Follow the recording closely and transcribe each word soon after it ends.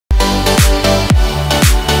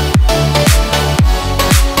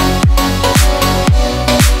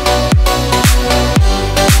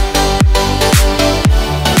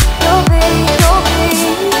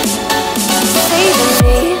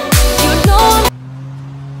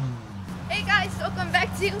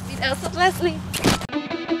to Videos of Leslie.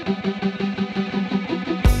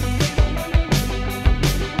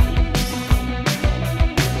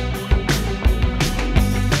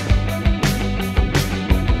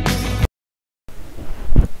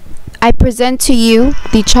 I present to you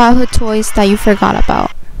the childhood toys that you forgot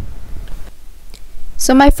about.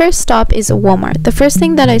 So my first stop is Walmart. The first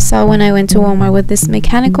thing that I saw when I went to Walmart was this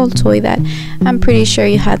mechanical toy that I'm pretty sure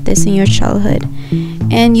you had this in your childhood.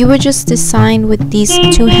 And you would just decide with these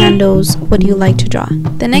two handles what you like to draw.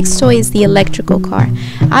 The next toy is the electrical car.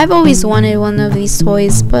 I've always wanted one of these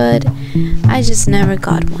toys, but I just never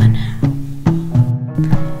got one.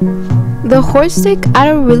 The horse stick, I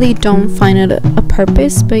really don't find it a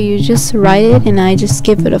purpose, but you just ride it and I just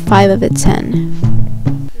give it a 5 out of 10.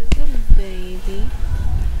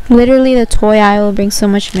 Literally, the toy aisle brings so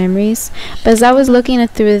much memories. But as I was looking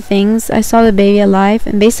through the things, I saw the baby alive,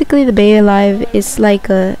 and basically the baby alive is like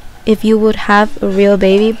if you would have a real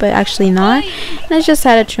baby, but actually not. And I just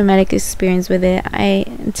had a traumatic experience with it.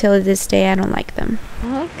 Until this day, I don't like them.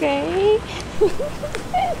 Okay.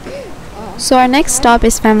 So our next stop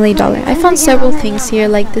is Family Dollar. I found several things here,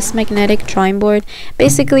 like this magnetic drawing board.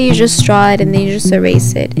 Basically, you just draw it and then you just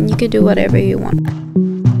erase it, and you can do whatever you want.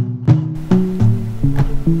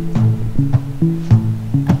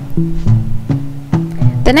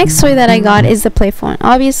 The next toy that I got is the Playphone.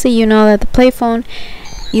 Obviously, you know that the Playphone,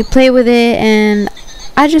 you play with it, and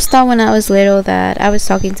I just thought when I was little that I was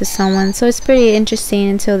talking to someone, so it's pretty interesting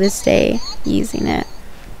until this day using it.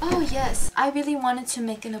 Oh yes, I really wanted to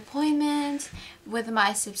make an appointment with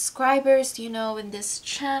my subscribers, you know, in this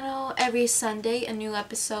channel. Every Sunday, a new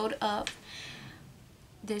episode of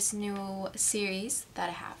this new series that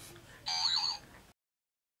I have.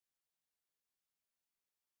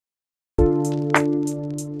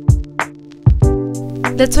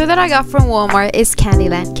 The toy that I got from Walmart is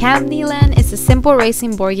Candyland. Candyland is a simple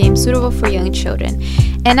racing board game suitable for young children.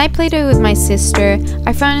 And I played it with my sister.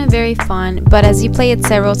 I found it very fun, but as you play it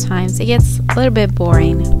several times, it gets a little bit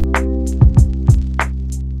boring.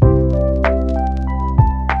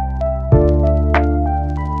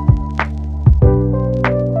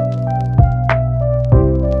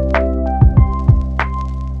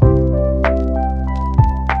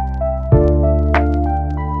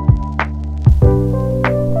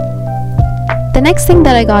 The next thing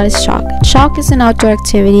that I got is chalk. Chalk is an outdoor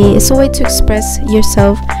activity. It's a way to express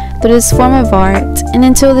yourself through this form of art, and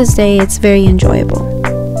until this day it's very enjoyable.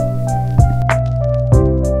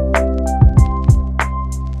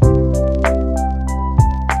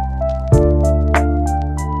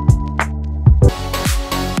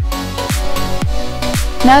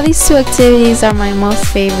 Now these two activities are my most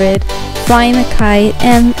favorite, flying a kite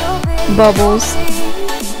and bubbles.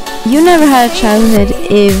 You never had a childhood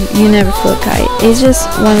if you never flew a kite. It's just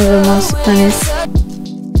one of the most funnest.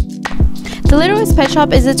 The Littlest Pet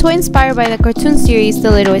Shop is a toy inspired by the cartoon series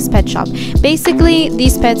The Littlest Pet Shop. Basically,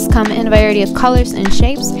 these pets come in a variety of colors and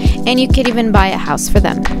shapes, and you could even buy a house for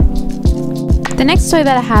them. The next toy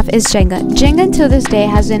that I have is Jenga. Jenga until this day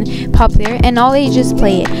has been popular and all ages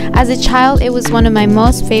play it. As a child, it was one of my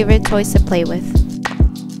most favorite toys to play with.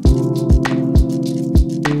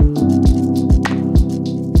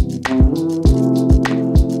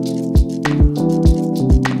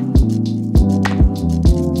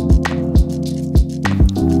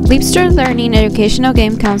 Leapster Learning Educational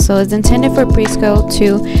Game Console is intended for preschool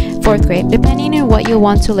to 4th grade. Depending on what you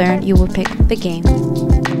want to learn, you will pick the game.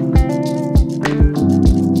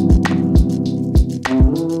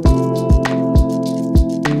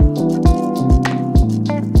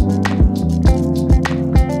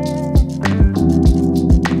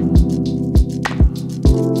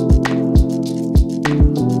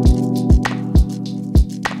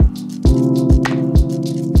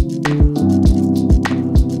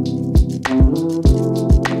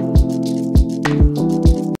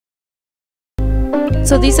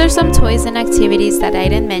 So these are some toys and activities that I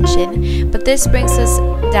didn't mention, but this brings us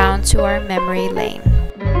down to our memory lane.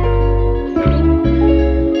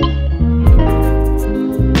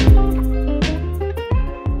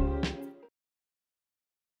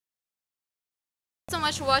 Thanks so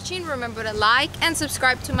much for watching. Remember to like and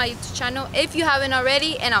subscribe to my YouTube channel if you haven't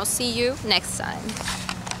already, and I'll see you next time.